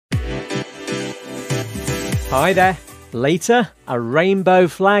Hi there. Later, a rainbow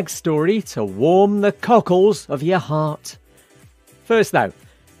flag story to warm the cockles of your heart. First though,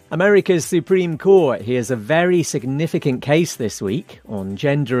 America's Supreme Court hears a very significant case this week on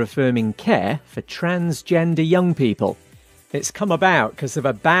gender-affirming care for transgender young people. It's come about because of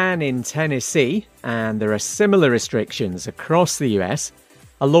a ban in Tennessee, and there are similar restrictions across the US.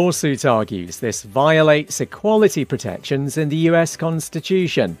 A lawsuit argues this violates equality protections in the US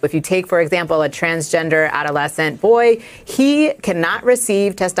Constitution. If you take, for example, a transgender adolescent boy, he cannot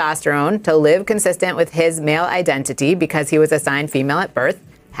receive testosterone to live consistent with his male identity because he was assigned female at birth.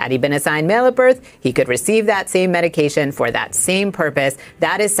 Had he been assigned male at birth, he could receive that same medication for that same purpose.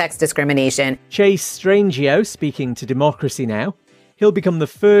 That is sex discrimination. Chase Strangio speaking to Democracy Now! He'll become the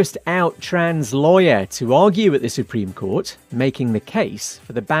first out trans lawyer to argue at the Supreme Court, making the case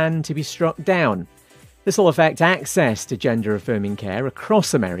for the ban to be struck down. This will affect access to gender-affirming care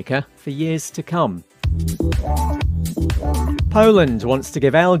across America for years to come. Poland wants to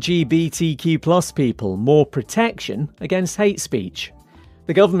give LGBTQ+ people more protection against hate speech.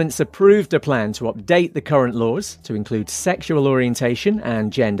 The government's approved a plan to update the current laws to include sexual orientation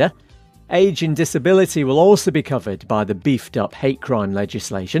and gender. Age and disability will also be covered by the beefed-up hate crime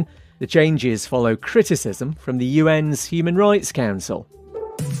legislation. The changes follow criticism from the UN's Human Rights Council.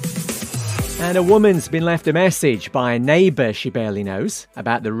 And a woman's been left a message by a neighbour she barely knows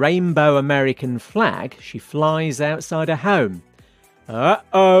about the rainbow American flag she flies outside her home.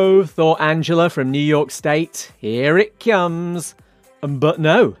 Uh-oh, thought Angela from New York State. Here it comes. But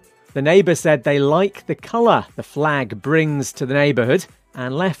no, the neighbour said they like the colour the flag brings to the neighbourhood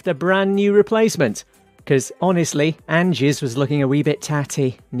and left a brand new replacement. Because honestly, Angie's was looking a wee bit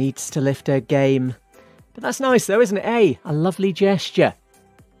tatty. Needs to lift her game. But that's nice though, isn't it? Hey, a lovely gesture.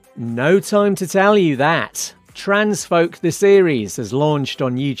 No time to tell you that. Transfolk the series has launched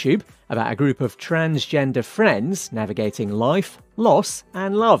on YouTube about a group of transgender friends navigating life, loss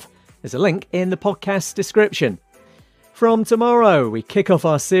and love. There's a link in the podcast description. From tomorrow, we kick off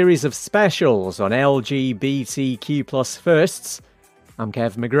our series of specials on LGBTQ+ firsts. I'm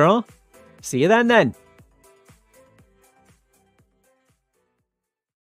Kev McGrath. See you then.